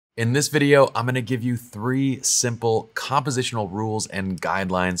In this video, I'm going to give you 3 simple compositional rules and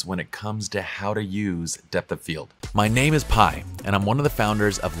guidelines when it comes to how to use depth of field. My name is Pi, and I'm one of the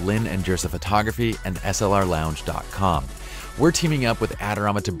founders of Lynn and Jersa Photography and SLRLounge.com. We're teaming up with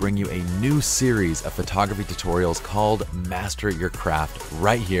Adorama to bring you a new series of photography tutorials called Master Your Craft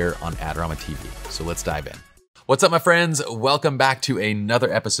right here on Adorama TV. So let's dive in. What's up, my friends? Welcome back to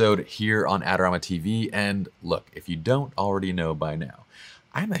another episode here on Adorama TV. And look, if you don't already know by now,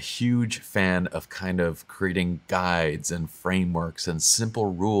 I'm a huge fan of kind of creating guides and frameworks and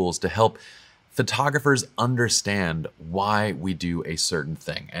simple rules to help photographers understand why we do a certain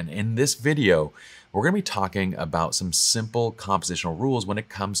thing. And in this video, we're going to be talking about some simple compositional rules when it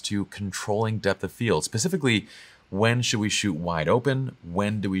comes to controlling depth of field. Specifically, when should we shoot wide open?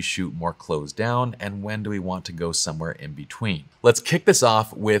 When do we shoot more closed down? And when do we want to go somewhere in between? Let's kick this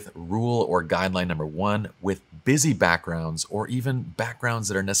off with rule or guideline number 1 with busy backgrounds or even backgrounds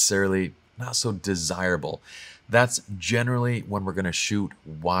that are necessarily not so desirable. That's generally when we're going to shoot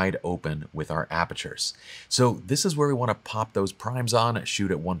wide open with our apertures. So this is where we want to pop those primes on,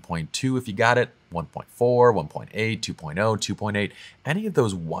 shoot at 1.2 if you got it, 1.4, 1.8, 2.0, 2.8, any of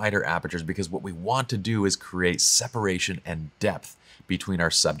those wider apertures, because what we want to do is create separation and depth between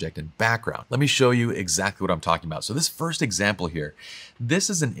our subject and background. Let me show you exactly what I'm talking about. So this first example here, this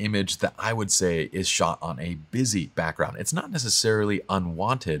is an image that I would say is shot on a busy background. It's not necessarily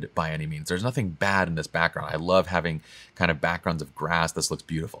unwanted by any means. There's nothing bad in this background. I love having kind of backgrounds of grass. This looks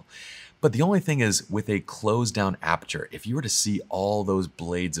beautiful. But the only thing is, with a closed down aperture, if you were to see all those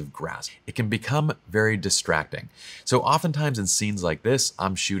blades of grass, it can become very distracting. So oftentimes in scenes like this,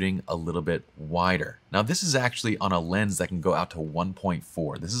 I'm shooting a little bit wider. Now this is actually on a lens that can go out to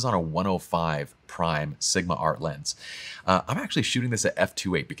 1.4. This is on a 105 prime Sigma art lens. I'm actually shooting this at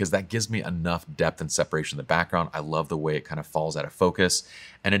f2.8 because that gives me enough depth and separation in the background. I love the way it kind of falls out of focus,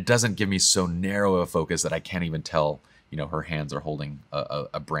 and it doesn't give me so narrow of a focus that I can't even tell her hands are holding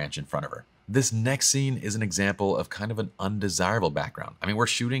a branch in front of her. This next scene is an example of kind of an undesirable background. I mean, we're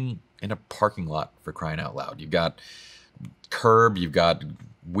shooting in a parking lot, for crying out loud. You've got curb, you've got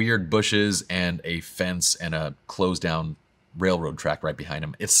weird bushes and a fence and a closed down railroad track right behind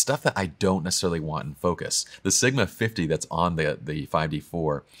him. It's stuff that I don't necessarily want in focus. The Sigma 50 that's on the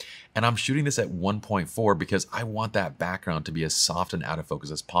 5D4, and I'm shooting this at 1.4 because I want that background to be as soft and out of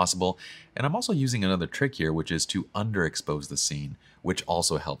focus as possible. And I'm also using another trick here, which is to underexpose the scene, which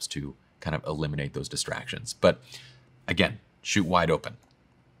also helps to kind of eliminate those distractions. But again, shoot wide open.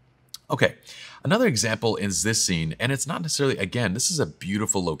 Okay, another example is this scene, and it's not necessarily, again, this is a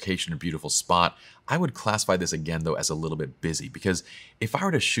beautiful location, a beautiful spot. I would classify this again, though, as a little bit busy, because if I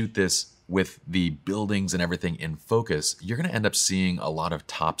were to shoot this with the buildings and everything in focus, you're going to end up seeing a lot of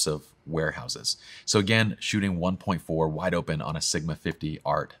tops of warehouses. So again, shooting 1.4 wide open on a Sigma 50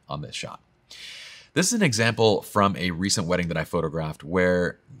 art on this shot. This is an example from a recent wedding that I photographed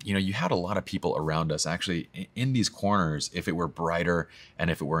where, you had a lot of people around us. Actually, in these corners, if it were brighter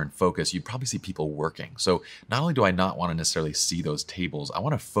and if it were in focus, you'd probably see people working. So not only do I not want to necessarily see those tables, I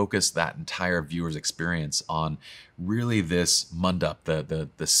want to focus that entire viewer's experience on really this mandap,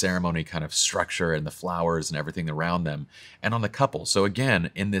 the ceremony kind of structure and the flowers and everything around them, and on the couple. So again,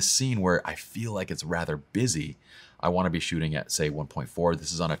 in this scene where I feel like it's rather busy, I want to be shooting at, say, 1.4.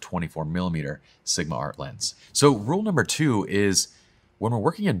 This is on a 24mm Sigma art lens. So rule number 2 is, when we're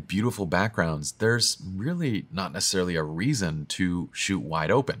working in beautiful backgrounds, there's really not necessarily a reason to shoot wide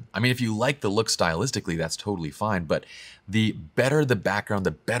open. I mean, if you like the look stylistically, that's totally fine, but the better the background,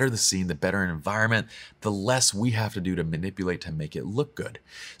 the better the scene, the better an environment, the less we have to do to manipulate to make it look good.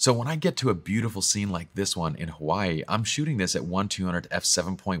 So when I get to a beautiful scene like this one in Hawaii, I'm shooting this at 1/200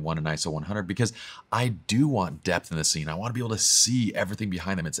 f7.1 and ISO 100 because I do want depth in the scene. I want to be able to see everything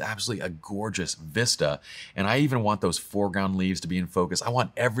behind them. It's absolutely a gorgeous vista, and I even want those foreground leaves to be in focus. I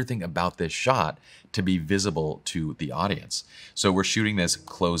want everything about this shot to be visible to the audience. So we're shooting this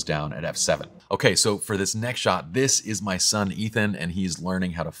closed down at f7. Okay, so for this next shot, this is my son Ethan, and he's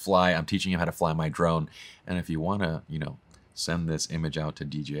learning how to fly. I'm teaching him how to fly my drone. And if you want to, send this image out to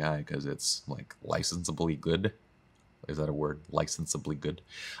DJI because it's like licensably good. Is that a word? Licensably good.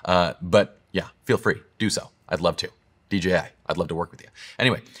 But yeah, feel free. Do so. I'd love to. DJI, I'd love to work with you.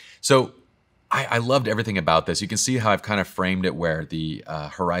 Anyway, so I loved everything about this. You can see how I've kind of framed it where the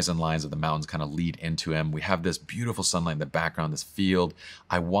horizon lines of the mountains kind of lead into him. We have this beautiful sunlight in the background, this field.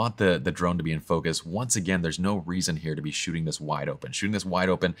 I want the drone to be in focus. Once again, there's no reason here to be shooting this wide open. Shooting this wide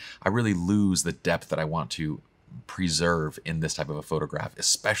open, I really lose the depth that I want to preserve in this type of a photograph,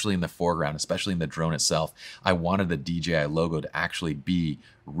 especially in the foreground, especially in the drone itself. I wanted the DJI logo to actually be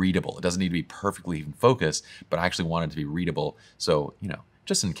readable. It doesn't need to be perfectly in focus, but I actually wanted it to be readable. So,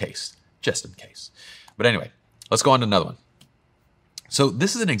 just in case, just in case. But anyway, let's go on to another one. So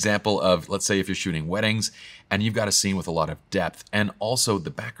this is an example of, let's say if you're shooting weddings and you've got a scene with a lot of depth and also the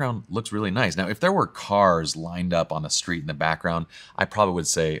background looks really nice. Now, if there were cars lined up on the street in the background, I probably would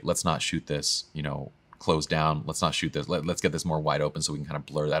say, let's not shoot this, you know, closed down. Let's not shoot this. Let's get this more wide open so we can kind of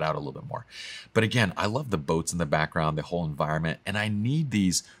blur that out a little bit more. But again, I love the boats in the background, the whole environment, and I need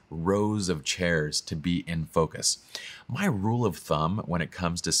these rows of chairs to be in focus. My rule of thumb when it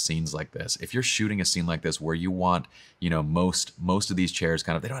comes to scenes like this, if you're shooting a scene like this where you want, you know, most of these chairs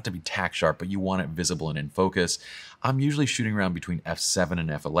kind of, they don't have to be tack sharp, but you want it visible and in focus, I'm usually shooting around between f7 and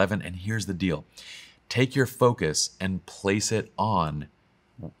f11, and here's the deal. Take your focus and place it on,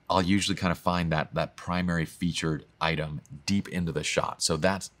 I'll usually kind of find that primary featured item deep into the shot. So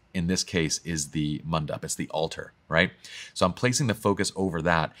that's, in this case, is the mundup. It's the altar, right? So I'm placing the focus over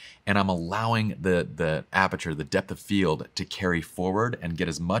that, and I'm allowing the aperture, the depth of field, to carry forward and get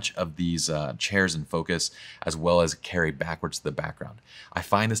as much of these chairs in focus as well as carry backwards to the background. I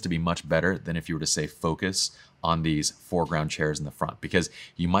find this to be much better than if you were to say focus on these foreground chairs in the front, because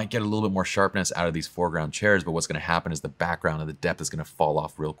you might get a little bit more sharpness out of these foreground chairs, but what's going to happen is the background and the depth is going to fall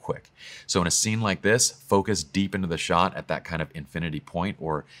off real quick. So in a scene like this, focus deep into the shot at that kind of infinity point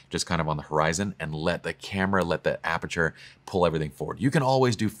or just kind of on the horizon, and let the camera, let the aperture pull everything forward. You can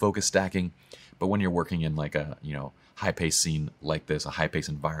always do focus stacking, but when you're working in like a, you know, high-paced scene like this, a high-paced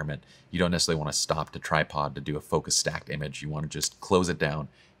environment, you don't necessarily want to stop the tripod to do a focus stacked image. You want to just close it down,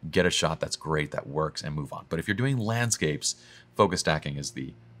 get a shot that's great, that works, and move on. But if you're doing landscapes, focus stacking is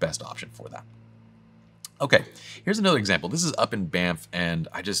the best option for that. Okay, here's another example. This is up in Banff, and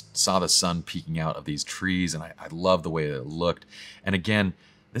I just saw the sun peeking out of these trees, and I love the way that it looked. And again,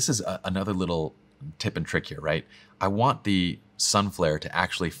 this is another little tip and trick here, right? I want the sun flare to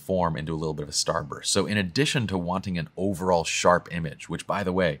actually form into a little bit of a starburst. So in addition to wanting an overall sharp image, which by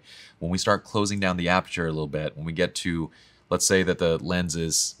the way, when we start closing down the aperture a little bit, when we get to, let's say that the lens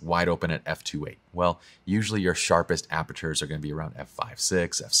is wide open at f2.8. Well, usually your sharpest apertures are going to be around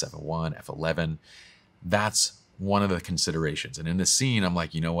f5.6, f7.1, f11. That's one of the considerations. And in this scene, I'm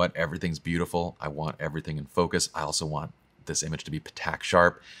like, you know what? Everything's beautiful. I want everything in focus. I also want this image to be tack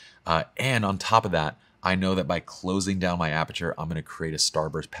sharp. And on top of that, I know that by closing down my aperture, I'm going to create a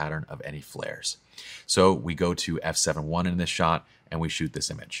starburst pattern of any flares. So we go to f7.1 in this shot and we shoot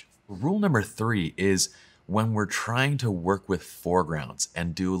this image. Rule number 3 is when we're trying to work with foregrounds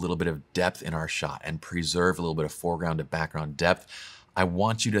and do a little bit of depth in our shot and preserve a little bit of foreground to background depth, I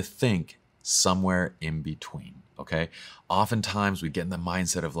want you to think somewhere in between. Okay. Oftentimes we get in the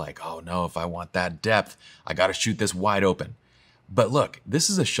mindset of like, oh no, if I want that depth, I got to shoot this wide open. But look, this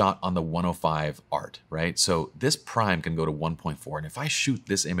is a shot on the 105 art, right? So this prime can go to 1.4. And if I shoot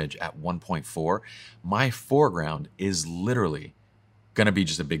this image at 1.4, my foreground is literally going to be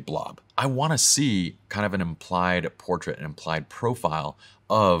just a big blob. I want to see kind of an implied portrait, an implied profile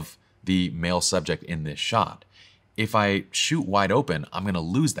of the male subject in this shot. If I shoot wide open, I'm going to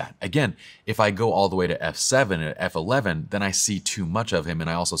lose that. Again, if I go all the way to f7 and f11, then I see too much of him and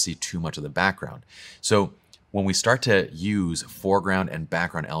I also see too much of the background. So when we start to use foreground and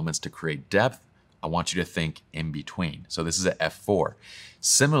background elements to create depth, I want you to think in between. So this is at f4.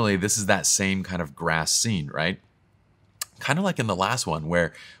 Similarly, this is that same kind of grass scene, right? Kind of like in the last one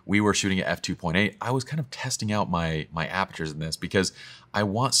where we were shooting at f2.8, I was kind of testing out my apertures in this because I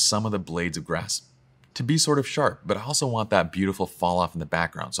want some of the blades of grass to be sort of sharp, but I also want that beautiful fall off in the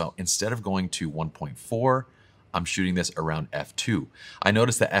background. So instead of going to 1.4, I'm shooting this around f2. I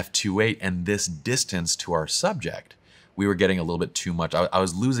noticed that f2.8 and this distance to our subject, we were getting a little bit too much. I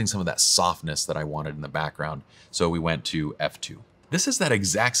was losing some of that softness that I wanted in the background. So we went to f2. This is that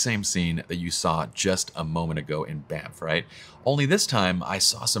exact same scene that you saw just a moment ago in Banff, right? Only this time I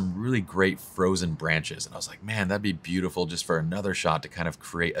saw some really great frozen branches and I was like, man, that'd be beautiful just for another shot to kind of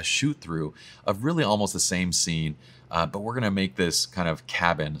create a shoot through of really almost the same scene. But we're gonna make this kind of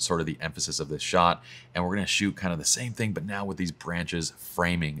cabin sort of the emphasis of this shot, and we're gonna shoot kind of the same thing, but now with these branches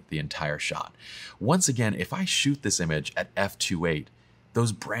framing the entire shot. Once again, if I shoot this image at f2.8,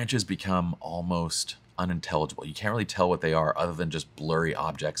 those branches become almost unintelligible. You can't really tell what they are other than just blurry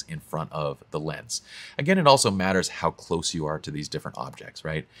objects in front of the lens. Again, it also matters how close you are to these different objects,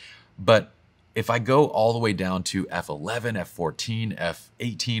 right? But if I go all the way down to f11, f14,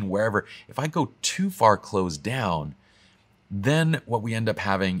 f18, wherever, if I go too far closed down, then what we end up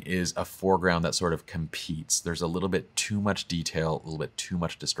having is a foreground that sort of competes. There's a little bit too much detail, a little bit too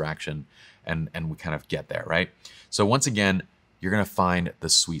much distraction, and we kind of get there, right? So once again, you're gonna find the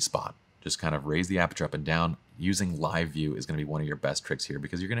sweet spot. Just kind of raise the aperture up and down. using live view is going to be one of your best tricks here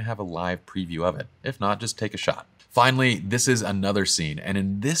because you're going to have a live preview of it. If not, just take a shot. Finally, this is another scene. And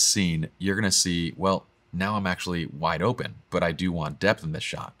in this scene, you're going to see, well, now I'm actually wide open, but I do want depth in this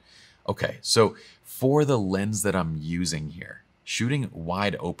shot. Okay, so for the lens that I'm using here, shooting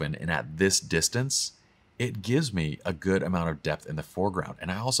wide open and at this distance, it gives me a good amount of depth in the foreground.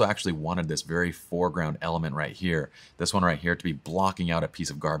 And I also actually wanted this very foreground element right here, this one right here, to be blocking out a piece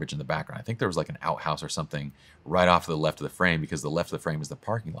of garbage in the background. I think there was like an outhouse or something right off to the left of the frame because the left of the frame is the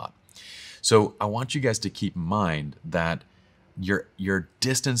parking lot. So I want you guys to keep in mind that your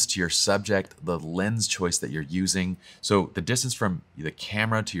distance to your subject, the lens choice that you're using, so the distance from the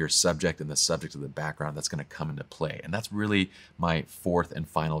camera to your subject and the subject to the background, that's going to come into play. And that's really my fourth and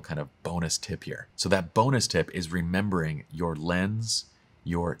final kind of bonus tip here. So that bonus tip is remembering your lens,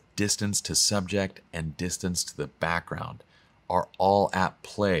 your distance to subject, and distance to the background are all at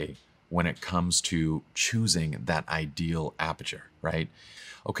play when it comes to choosing that ideal aperture, right?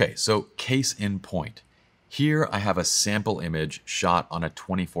 Okay, so case in point. Here I have a sample image shot on a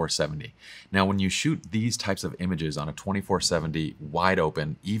 2470. Now when you shoot these types of images on a 2470 wide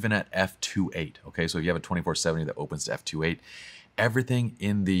open, even at f2.8, okay, so if you have a 2470 that opens to f2.8, everything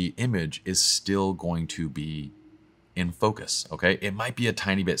in the image is still going to be in focus, okay? It might be a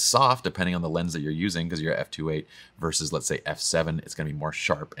tiny bit soft depending on the lens that you're using because you're at f2.8 versus let's say f7, it's gonna be more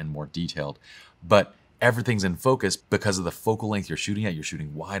sharp and more detailed, but everything's in focus because of the focal length you're shooting at. You're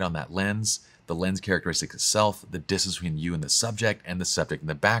shooting wide on that lens, the lens characteristic itself, the distance between you and the subject in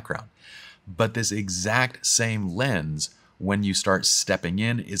the background. But this exact same lens, when you start stepping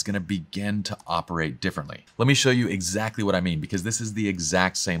in, is going to begin to operate differently. Let me show you exactly what I mean, because this is the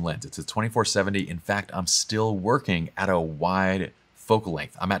exact same lens. It's a 2470. In fact, I'm still working at a wide focal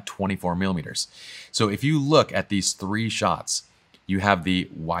length. I'm at 24 millimeters. So if you look at these three shots, you have the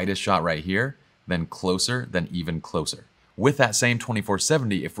widest shot right here, then closer, then even closer. With that same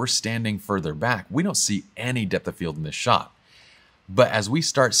 2470, if we're standing further back, we don't see any depth of field in this shot. But as we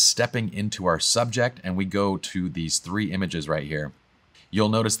start stepping into our subject and we go to these three images right here, you'll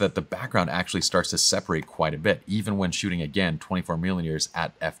notice that the background actually starts to separate quite a bit, even when shooting again 24 millimeters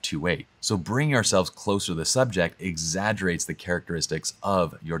at f2.8. So bringing ourselves closer to the subject exaggerates the characteristics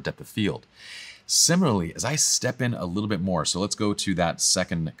of your depth of field. Similarly, as I step in a little bit more, so let's go to that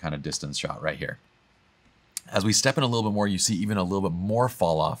second kind of distance shot right here. As we step in a little bit more, you see even a little bit more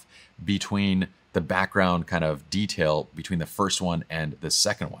fall off between the background kind of detail between the first one and the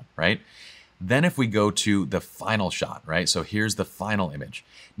second one, right? Then if we go to the final shot, right? So here's the final image.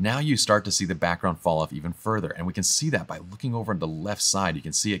 Now you start to see the background fall off even further. And we can see that by looking over on the left side, you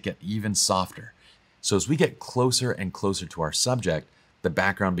can see it get even softer. So as we get closer and closer to our subject, the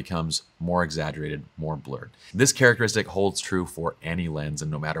background becomes more exaggerated, more blurred. This characteristic holds true for any lens and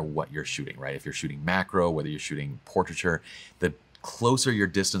no matter what you're shooting, right? If you're shooting macro, whether you're shooting portraiture, the closer your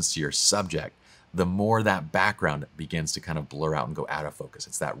distance to your subject, the more that background begins to kind of blur out and go out of focus.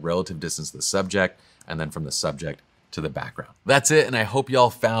 It's that relative distance to the subject and then from the subject to the background. That's it, and I hope y'all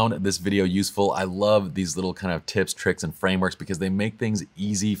found this video useful. I love these little kind of tips, tricks, and frameworks because they make things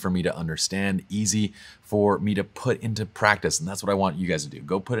easy for me to understand, easy for me to put into practice, and that's what I want you guys to do.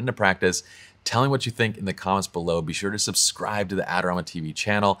 Go put it into practice. Tell me what you think in the comments below. Be sure to subscribe to the Adorama TV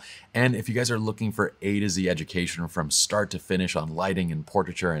channel, and if you guys are looking for A to Z education from start to finish on lighting and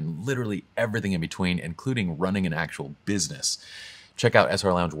portraiture and literally everything in between, including running an actual business, check out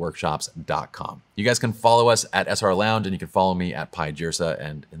slrloungeworkshops.com. You guys can follow us at SLR Lounge and you can follow me at Pi Jirsa.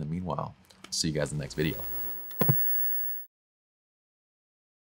 And in the meanwhile, see you guys in the next video.